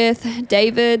with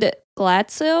David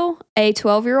Glatzel, a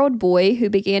 12-year-old boy who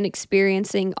began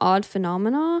experiencing odd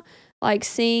phenomena, like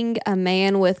seeing a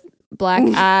man with black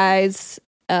eyes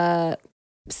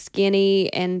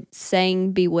skinny and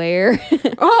saying beware.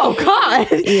 Oh, God.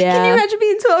 Yeah. Can you imagine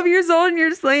being 12 years old and you're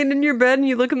just laying in your bed and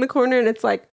you look in the corner and it's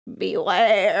like,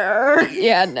 beware.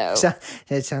 Yeah, no.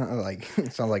 It sounds like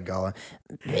Gollum.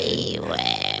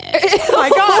 Beware. Oh, my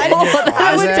God.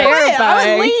 That was Isaac. terrifying.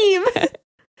 I would leave.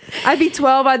 I'd be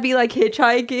 12. I'd be like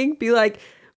hitchhiking. Be like,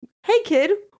 hey,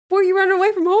 kid, what are you running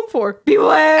away from home for?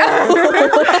 Beware.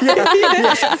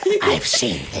 I've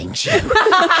seen things you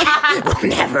will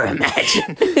never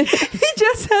imagine. He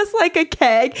just has like a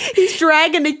keg. He's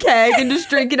dragging a keg and just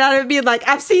drinking out of it, being like,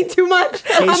 I've seen too much.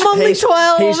 I'm only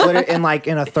 12. He's literally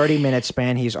in a 30-minute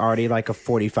span. He's already like a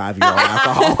 45-year-old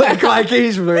alcoholic. Like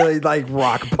he's really like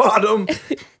rock bottom.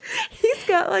 He's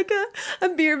got like a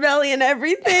beer belly and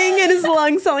everything, and his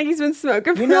lungs sound like he's been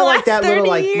smoking for You know, the like last that little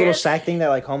 30 years. little sack thing that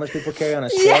like homeless people carry on a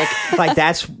stick. Like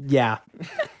that's There's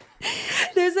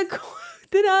a quote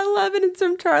that I love, and it's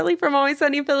from Charlie from Always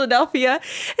Sunny in Philadelphia. And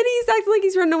he's acting like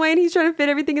he's running away and he's trying to fit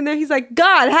everything in there. He's like,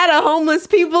 God, how do homeless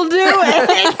people do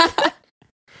it?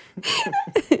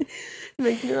 It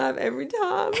makes me laugh every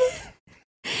time.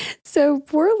 So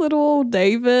poor little old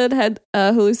David had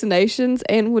hallucinations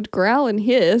and would growl and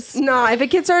hiss. No, if a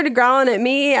kid started growling at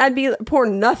me, I'd be poor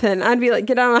nothing. I'd be like,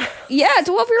 get out of my... Yeah,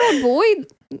 12-year-old boy.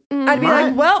 I'd be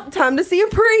like, well, time to see a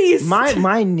priest.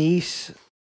 my niece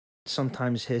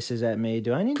sometimes hisses at me.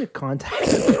 Do I need to contact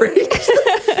the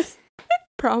priest?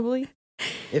 Probably.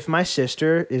 If my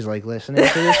sister is like listening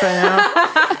to this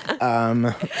right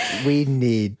now, we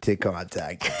need to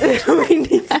contact the priest. We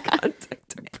need to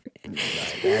contact a priest.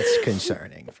 That's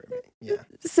concerning for me. Yeah.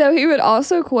 So he would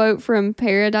also quote from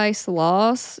Paradise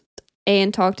Lost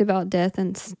and talked about death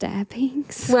and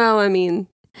stabbings. Well, I mean,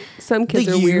 some kids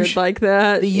The are weird usual- like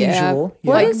that. The Yeah. usual.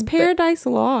 What yeah. is Paradise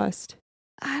Lost?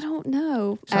 I don't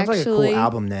know. Sounds like a actually, cool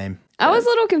album name. I was a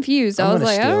little confused. I'm I was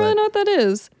gonna like, I don't steal really it. know what that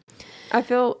is. I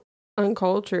feel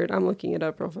uncultured. I'm looking it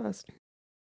up real fast.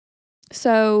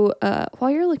 So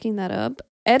while you're looking that up,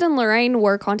 Ed and Lorraine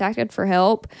were contacted for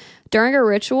help. During a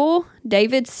ritual,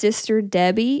 David's sister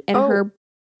Debbie and her...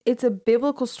 It's a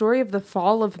biblical story of the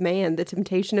fall of man, the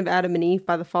temptation of Adam and Eve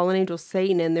by the fallen angel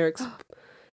Satan, and their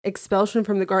expulsion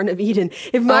from the Garden of Eden.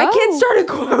 If my kids started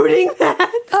quoting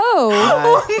that, Oh.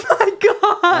 oh my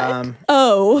God.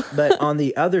 But on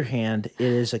the other hand, it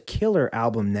is a killer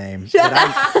album name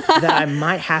that I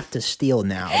might have to steal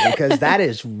now because that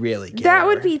is really killer. That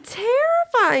would be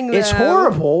terrifying, though. It's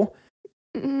horrible,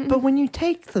 but when you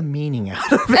take the meaning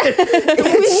out of it,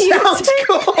 it sounds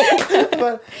cool.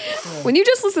 But When you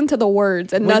just listen to the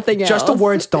words and nothing else. just the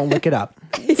words, don't look it up.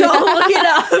 Don't look it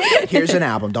up. Here's an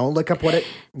album. Don't look up what it.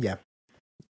 Yeah.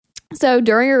 So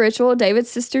during a ritual, David's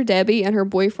sister Debbie and her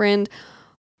boyfriend,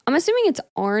 I'm assuming it's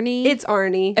Arnie. It's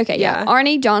Arnie. Okay, yeah.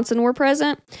 Arnie Johnson were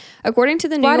present. According to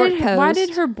the New York Post. Why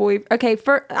did her boy... Okay,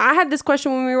 I had this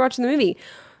question when we were watching the movie.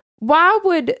 Why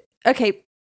would... Okay,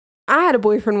 I had a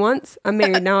boyfriend once. I'm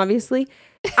married now, obviously.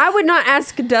 I would not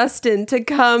ask Dustin to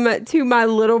come to my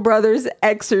little brother's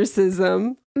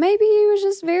exorcism. Maybe he was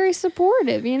just very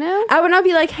supportive, you know? I would not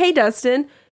be like, hey, Dustin,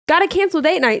 gotta cancel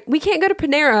date night. We can't go to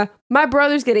Panera. My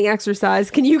brother's getting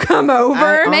exercised. Can you come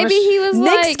over? Maybe he was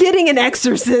Nick's like... getting an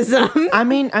exorcism. I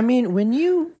mean, when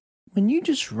you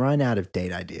just run out of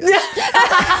date ideas,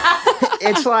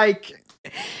 it's like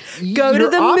Go to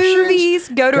your the options, movies,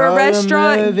 go to a the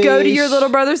restaurant, go to your movies, little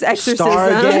brother's exorcism.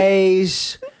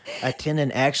 Stargaze, attend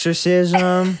an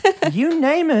exorcism, you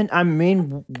name it. I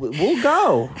mean, we'll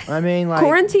go. I mean, like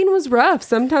Quarantine was rough.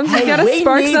 Sometimes Hey, you gotta we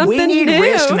spark need- something we need new.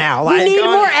 risk now. We Like, need on-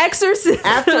 more exorcisms.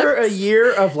 after a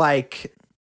year of like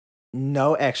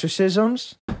no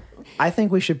exorcisms, I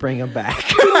think we should bring them back.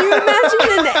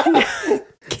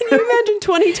 Can you imagine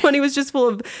 2020 was just full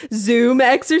of Zoom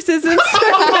exorcisms?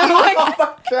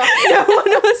 No one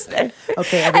was there.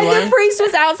 Okay, And everyone. the priest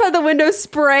was outside the window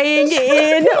spraying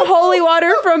in holy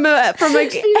water from a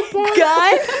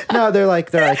gun. No, they're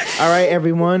like, all right,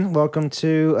 everyone, welcome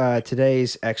to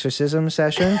today's exorcism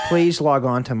session. Please log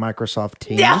on to Microsoft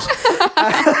Teams.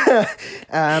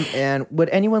 And would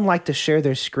anyone like to share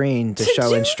their screen to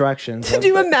show instructions? To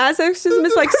do a mass exorcism,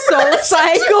 it's like Soul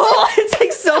Cycle. It's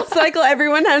like Soul Cycle.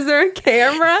 Everyone has their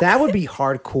camera. That would be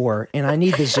hardcore, and I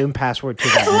need the Zoom password to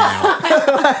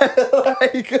that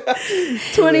now.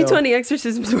 2020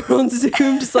 exorcisms were on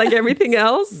Zoom, just like everything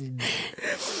else.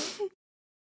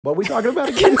 What are we talking about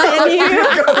again?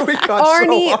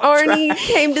 Arnie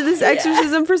came to this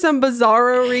exorcism for some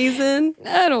bizarro reason.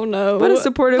 I don't know. What a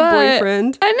supportive But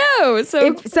boyfriend. I know.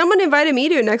 So If someone invited me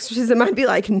to an exorcism, I'd be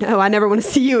like, no, I never want to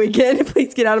see you again.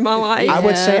 Please get out of my life. I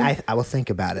would Yeah. say I will think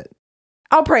about it.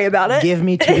 I'll pray about it. Give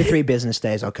me 2 to 3 business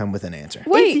days. I'll come with an answer.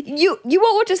 Wait, you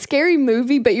won't watch a scary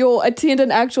movie, but you'll attend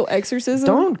an actual exorcism?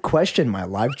 Don't question my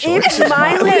life If choices.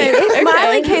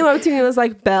 Miley came up to me and was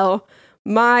like, Belle,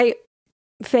 my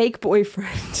fake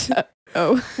boyfriend.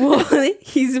 Oh. Well,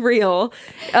 he's real.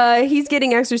 He's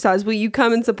getting exercise. Will you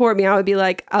come and support me? I would be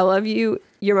like, I love you.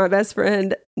 You're my best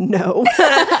friend. No,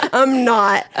 I'm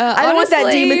not. I don't want that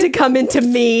honestly- demon to come into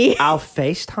me. I'll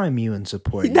FaceTime you and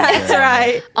support you. That's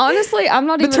right. Honestly, I'm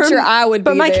not even sure I would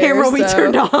But be my there, camera will be so-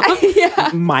 turned off.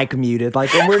 Yeah. Mic muted.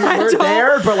 Like we're don't-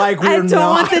 there, but like I we're don't not.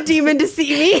 want the demon to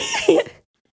see me.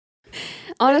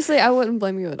 Honestly, I wouldn't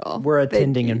blame you at all. We're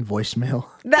attending in voicemail.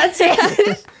 That's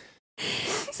it.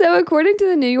 So, according to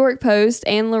the New York Post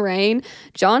and Lorraine,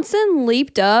 Johnson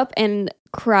leaped up and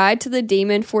cried to the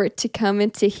demon for it to come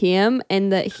into him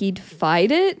and that he'd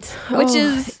fight it, which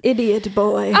is, idiot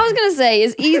boy. I was going to say,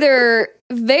 is either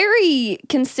very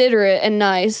considerate and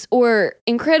nice or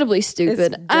incredibly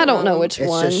stupid. It's I don't know dumb. which It's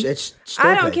one. it's stupid.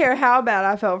 I don't care how bad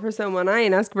I felt for someone. I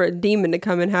ain't asked for a demon to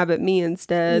come inhabit me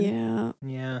instead. Yeah.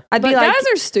 Yeah. I'd But be like, guys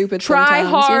are stupid try sometimes,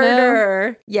 you know?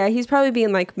 harder. Yeah, he's probably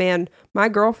being like, man, my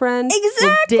girlfriend will dig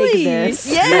Exactly.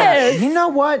 this. Yes. You know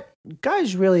what?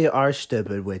 Guys really are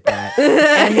stupid with that.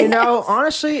 And you know,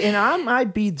 honestly, and I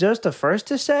might be just the first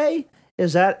to say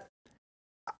is that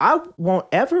I won't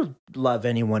ever love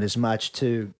anyone as much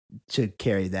to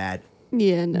carry that.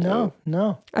 Yeah,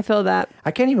 No. I feel that. I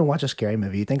can't even watch a scary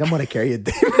movie. You think I'm going to carry a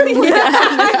demon?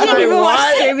 I can't even watch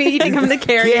what? scary movie to come to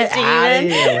carry Get a out of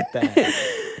demon. here with that.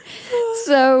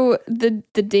 So the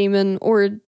demon or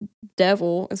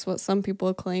devil is what some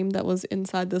people claim that was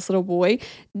inside this little boy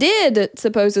did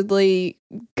supposedly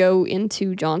go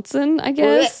into Johnson, I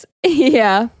guess.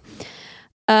 Yeah.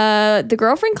 The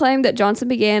girlfriend claimed that Johnson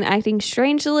began acting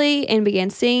strangely and began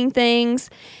seeing things.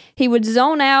 He would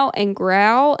zone out and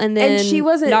growl and then she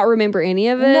wasn't- not remember any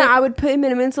of it. No, I would put him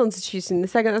in a mental institution the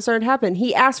second that started happening.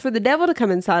 He asked for the devil to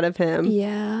come inside of him.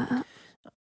 Yeah.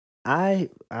 I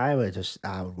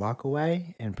would walk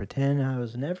away and pretend I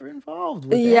was never involved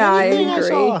with Yeah, I anything I agree.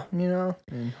 saw, you know.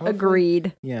 And hopefully-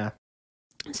 Agreed. Yeah.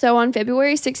 So on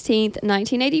February 16th,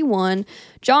 1981,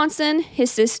 Johnson, his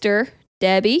sister,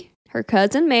 Debbie, her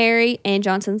cousin Mary, and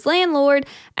Johnson's landlord,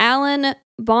 Alan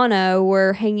Bono,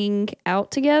 were hanging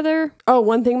out together. Oh,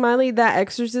 one thing, Miley, that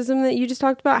exorcism that you just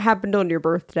talked about happened on your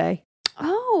birthday.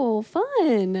 Oh,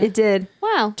 fun. It did.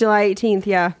 Wow, July 18th,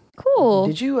 yeah. cool.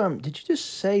 Did you just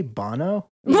say Bono?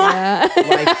 Yeah.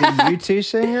 Like the U2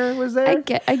 singer was there?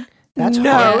 That's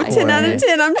No, hardcore, 10 out man. of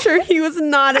 10. I'm sure he was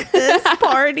not at this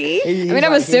party. He's I mean,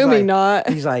 I'm like- assuming not.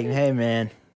 He's like, hey man,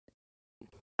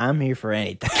 I'm here for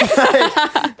anything.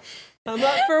 I'm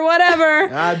up for whatever.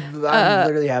 I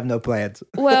literally have no plans.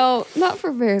 Well, not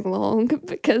for very long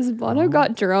because Bono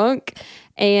got drunk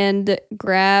and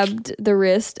grabbed the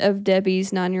wrist of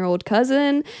Debbie's 9-year-old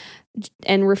cousin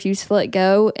and refused to let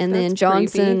go. And then That's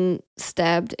Johnson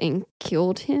stabbed and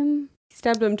killed him He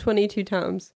stabbed him 22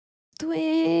 times.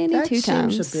 22 That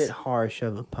times. seems a bit harsh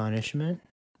of a punishment.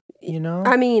 You know,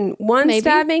 I mean, one Maybe.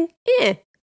 stabbing,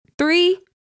 3.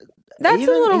 That's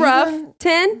Even- a little rough. even-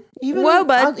 10. even Whoa,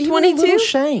 bud, even 22? a little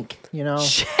shank. You know,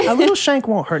 a little shank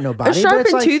won't hurt nobody. A but it's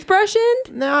sharpened like, toothbrush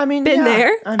end? No, I mean, Been yeah,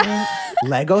 there. I mean,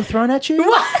 Lego thrown at you.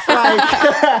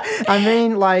 Like, I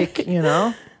mean, like, you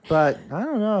know, but I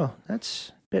don't know. That's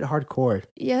a bit hardcore.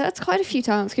 Yeah, that's quite a few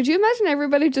times. Could you imagine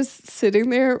everybody just sitting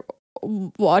there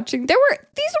watching? These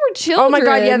were children. Oh my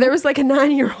God, yeah, there was like a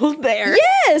 9-year-old there.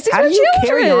 Yes, these How were do you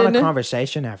children. carry on a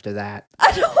conversation after that?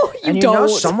 I know And you don't. know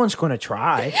someone's going to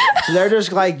try. So they're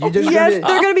just like, you're just Yes, going to.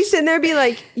 they're going to be sitting there and be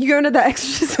like, you going to the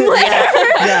exorcism?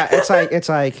 Yeah, it's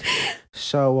like,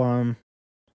 so,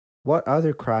 what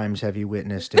other crimes have you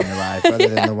witnessed in your life other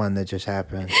than the one that just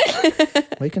happened?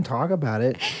 We can talk about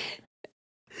it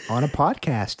on a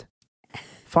podcast.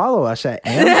 Follow us at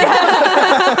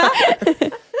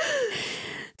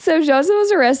So Johnson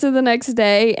was arrested the next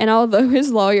day, and although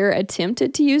his lawyer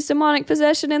attempted to use demonic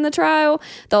possession in the trial,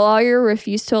 the lawyer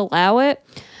refused to allow it.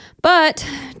 But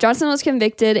Johnson was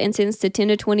convicted and sentenced to 10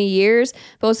 to 20 years,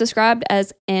 but was described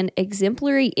as an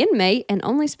exemplary inmate and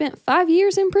only spent 5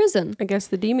 years in prison. I guess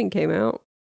the demon came out.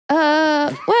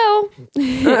 Well,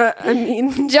 I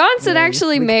mean, Johnson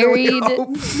actually married.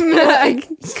 I-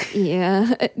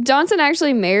 Yeah. Johnson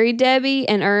actually married Debbie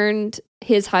and earned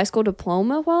his high school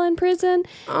diploma while in prison.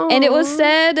 And it was Aw.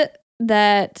 said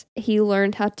that he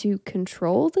learned how to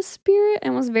control the spirit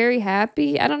and was very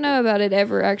happy. I don't know about it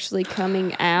ever actually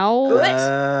coming out.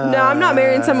 No, I'm not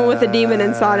marrying someone with a demon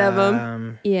inside of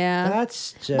him. Yeah.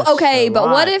 That's just Okay, a but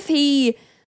lot.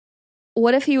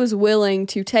 what if he was willing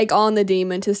to take on the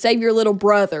demon to save your little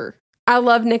brother? I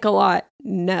love Nick a lot.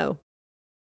 No.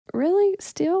 Really?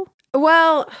 Still?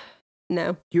 Well,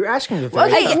 no. You're asking the Okay,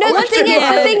 very no, tough the thing is,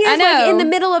 I know. like, in the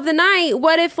middle of the night,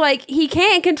 what if, like, he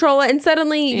can't control it and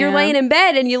suddenly you're Yeah. laying in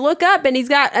bed and you look up and he's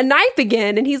got a knife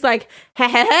again and he's like, ha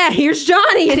ha ha, here's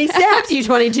Johnny, and he stabs you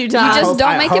 22 times. just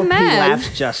don't make him He mad.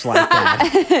 laughs just like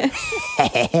that.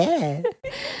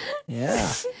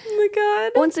 Yeah. Oh my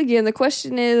God. Once again, the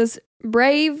question is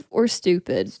brave or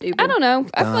stupid? I don't know.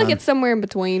 I feel like Dumb. it's somewhere in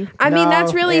between. I mean,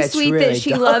 that's No, really it's sweet really that she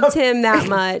dumb. loved him that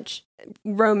much.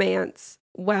 Romance.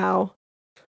 Wow.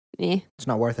 Eh. It's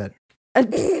not worth it. I'm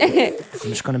I'm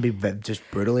just going to be just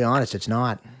brutally honest. It's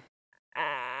not.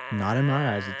 Not in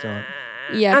my eyes. It's not.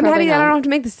 Yeah, happy probably that I not. don't have to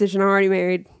make the decision. I'm already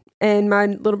married. And my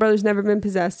little brother's never been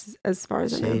possessed as far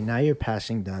as I See, know. now you're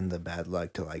passing down the bad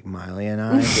luck to like Miley and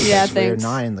I. because Yeah, we're thanks.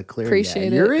 not in the clear Appreciate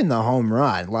yet. it. You're in the home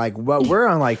run. Like, well, we're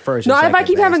on like first. Not and if I second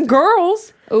keep base. having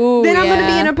girls. Ooh, Then I'm going to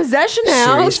be yeah. in a possession Series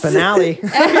house. finale.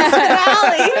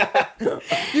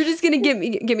 You're just going to get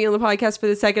me on the podcast for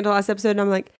the second to last episode. And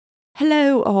I'm like,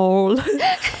 hello all.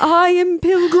 I am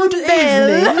Pilgrim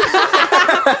Bell.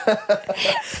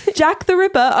 Jack the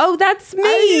Ripper. Oh, that's me.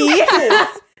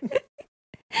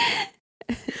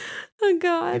 Oh,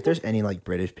 God. If there's any like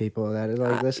British people that are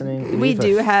like listening, We we've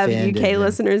do have offended UK them.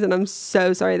 listeners, and I'm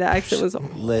so sorry that accent was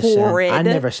Listen, horrid. I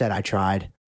never said I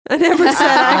tried. I never said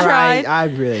I All right, tried. I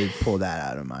really pulled that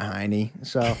out of my hiney.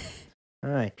 So, all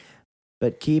right.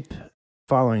 But keep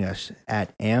following us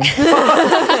at Pod.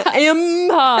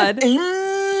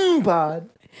 Pod.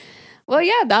 Well,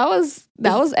 yeah, that was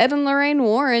Ed and Lorraine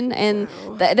Warren, and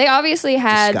they obviously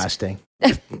had. Disgusting.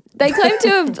 They claim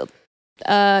to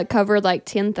have covered like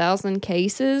 10,000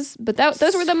 cases, but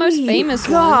those were the most Sweet famous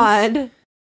ones. God.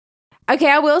 Okay,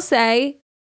 I will say,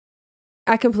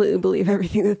 I completely believe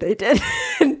everything that they did.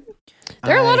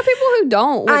 There are a lot of people who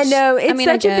don't. I which, know it's mean,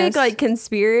 I such a big guess. like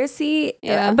conspiracy.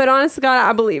 Yeah. But honest to God,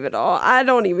 I believe it all. I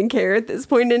don't even care at this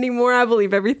point anymore. I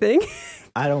believe everything.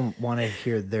 I don't want to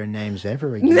hear their names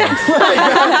ever again.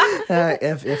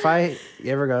 If I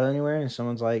ever go anywhere and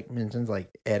someone's like mentions like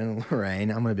Ed and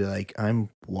Lorraine, I'm gonna be like, I'm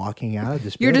walking out of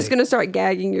this. You're just building. gonna start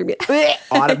gagging. You're gonna be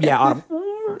Autumn, yeah, Autumn.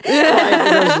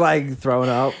 Just like throwing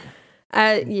up.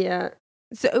 yeah.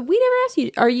 So we never asked you.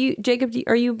 Are you Jacob?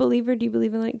 Are you a believer? Do you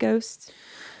believe in like ghosts?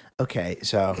 Okay,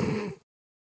 so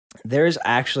there's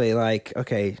actually like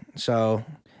so.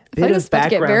 I feel like it's about to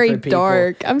get very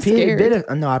dark. I'm scared.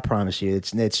 No, I promise you,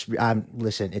 it's.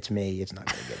 Listen, it's me. It's not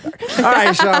gonna get dark. All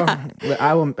right,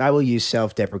 so I will use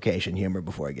self-deprecation humor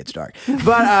before it gets dark.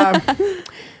 But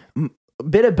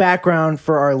bit of background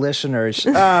for our listeners.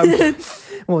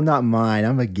 Well, not mine.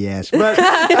 I'm a guest, but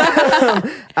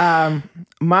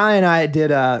Miley and I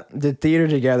did theater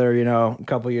together. A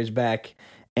couple years back,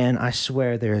 and I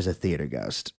swear there is a theater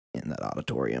ghost in that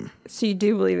auditorium. So you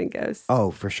do believe in ghosts?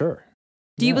 Oh, for sure.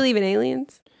 Do you Yeah. believe in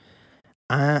aliens?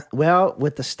 Well,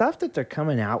 with the stuff that they're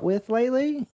coming out with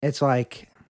lately, it's like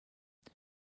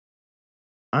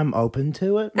I'm open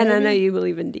to it. And I know maybe. you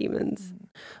believe in demons.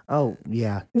 Oh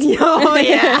yeah, Oh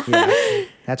yeah. yeah.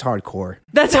 That's hardcore.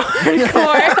 That's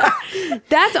hardcore.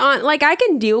 That's on. Like I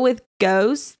can deal with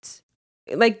ghosts,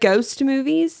 like ghost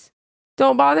movies.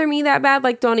 Don't bother me that bad.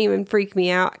 Like don't even freak me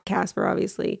out. Casper,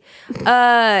 obviously.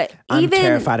 I'm Even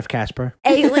terrified of Casper.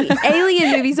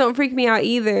 alien movies don't freak me out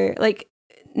either. Like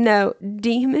no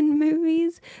demon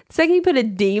movies. The second you put a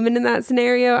demon in that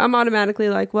scenario, I'm automatically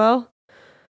like, well,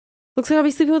 looks like I'll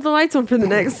be sleeping with the lights on for the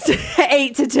next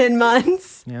 8 to 10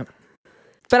 months. Yep.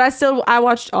 But I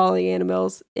watched all the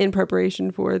Annabelles in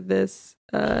preparation for this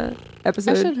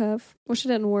episode. I should have. Wish it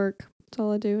didn't work. That's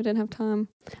all I do. I didn't have time.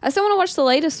 I still want to watch the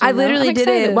latest one. I literally I'm did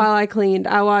it excited. while I cleaned.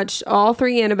 I watched all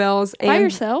 3 Annabelles. By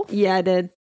yourself? Yeah, I did.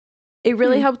 It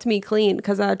really Hmm. helped me clean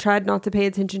because I tried not to pay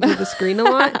attention to the screen a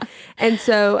lot. And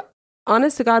so,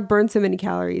 honest to God, burned so many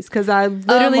calories because I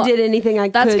literally did anything I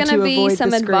That's could going to to be avoid some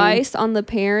the screen. advice on the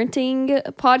parenting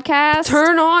podcast.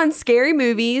 Turn on scary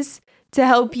movies to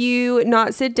help you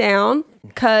not sit down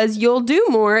because you'll do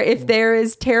more if there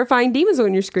is terrifying demons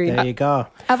on your screen. There you go.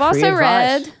 I've Free also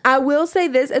advice. read. I will say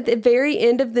this at the very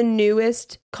end of the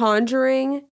newest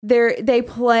Conjuring, they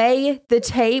play the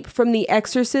tape from the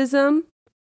exorcism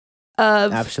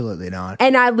of, Absolutely not.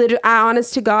 and I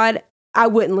honest to God, I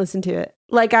wouldn't listen to it.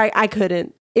 Like I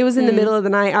couldn't. It was in the middle of the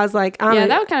night. I was like, Yeah,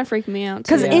 that would kind of freak me out.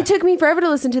 because Too. Yeah. it took me forever to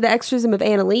listen to the exorcism of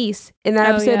Annalise in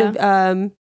that Oh, episode yeah.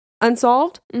 of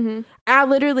Unsolved. Mhm.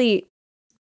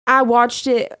 I watched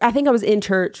it. I think I was in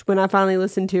church when I finally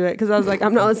listened to it because I was like,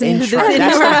 I'm not listening In to this church,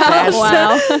 that's anywhere the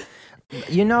else. best. Wow.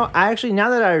 You know, I actually, now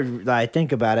that I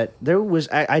think about it,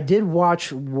 I did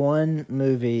watch one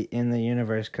movie in the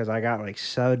universe because I got like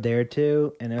so dared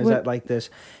to, and it was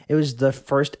it was the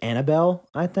first Annabelle,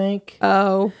 I think.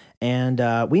 Oh.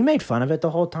 And we made fun of it the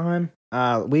whole time.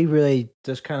 We really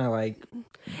just kind of like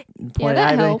Yeah,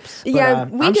 that helps. But, Yeah,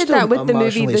 we I'm did still that with the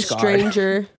movie emotionally The scarred.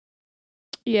 Stranger.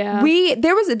 Yeah. Me and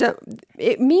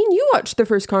you watched the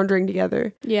first Conjuring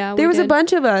together. Yeah. There was a did.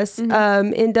 bunch of us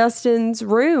in Dustin's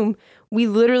room. We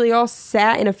literally all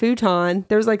sat in a futon.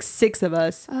 There was like 6 of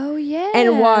us. Oh, yeah.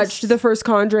 And watched the first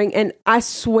Conjuring. And I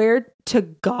swear to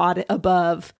God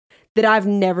above that I've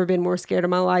never been more scared in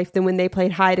my life than when they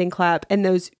played hide and clap and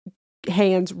those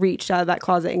hands reached out of that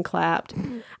closet and clapped.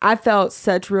 I felt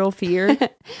such real fear.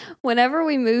 Whenever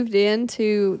we moved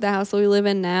into the house that we live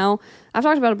in now, I've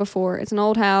talked about it before. It's an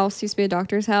old house, used to be a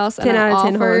doctor's house. 10 and I out of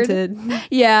 10 offered- haunted.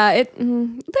 Yeah,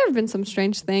 there have been some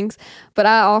strange things, but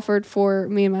I offered for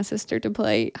me and my sister to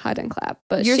play hide and clap.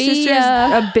 But Your she, sister's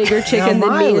a bigger chicken than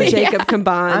me Miley. and Jacob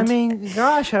combined. I mean,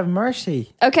 gosh, have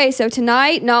mercy. Okay, so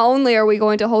tonight, not only are we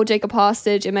going to hold Jacob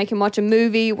hostage and make him watch a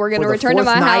movie, we're going to For the return to 4th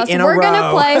my night house. in a We're going to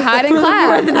row. play hide and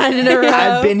clap. night in a row.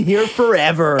 I've been here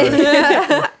forever.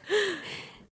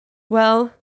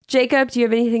 Well, Jacob, do you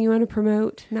have anything you want to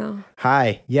promote? No.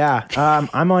 Hi, yeah.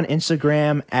 I'm on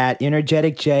Instagram at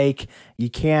Energetic Jake. You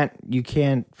can't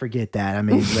forget that. I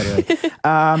mean, literally.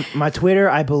 My Twitter,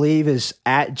 I believe, is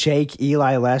at Jake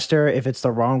Eli Lester. If it's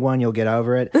the wrong one, you'll get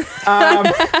over it.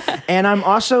 And I'm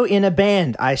also in a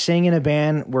band. I sing in a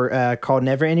band. We're called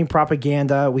Never Ending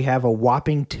Propaganda. We have a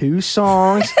whopping 2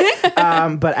 songs.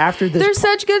 But after this, They're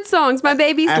such good songs. My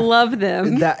babies love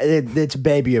them. it's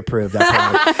baby approved. I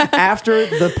promise. After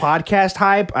the podcast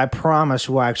hype, I promise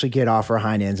we'll actually get off our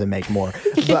hind ends and make more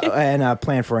and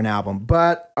plan for an album.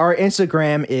 But our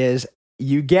Instagram is,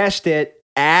 you guessed it,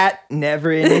 at Never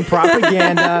Ending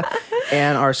Propaganda,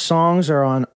 and our songs are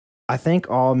on, I think,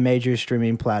 all major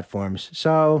streaming platforms.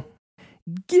 So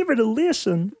give it a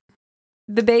listen.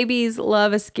 The babies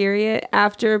love Iscariot.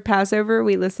 After Passover,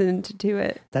 we listened to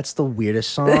it. That's the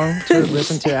weirdest song to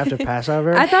listen to after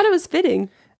Passover. I thought it was fitting.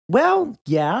 Well,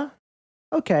 yeah.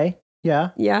 Okay.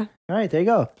 Yeah. Yeah. All right, there you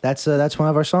go. That's one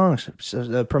of our songs.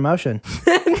 So, promotion.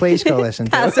 Please go listen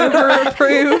to it. Passover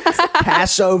approved.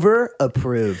 Passover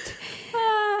approved.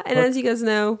 And as you guys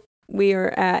know, we are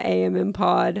at AMM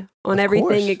Pod on Of everything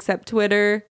course. except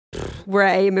Twitter. We're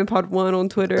at AMM Pod 1 on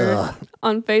Twitter. Ugh.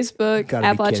 On Facebook, Gotta be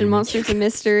Appalachian kidding me. Monsters and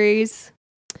Mysteries.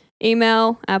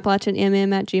 Email,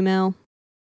 AppalachianMM@gmail.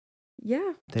 Yeah.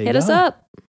 There you Hit go. us up.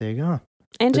 There you go.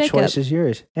 And The Jacob. choice is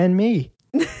yours. And me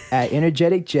at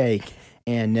Energetic Jake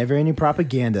and Never Ending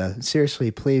Propaganda.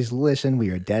 Seriously, please listen. We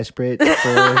are desperate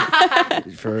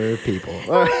for people.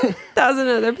 That was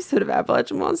another episode of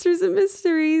Appalachian Monsters and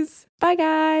Mysteries. Bye,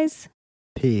 guys.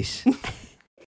 Peace.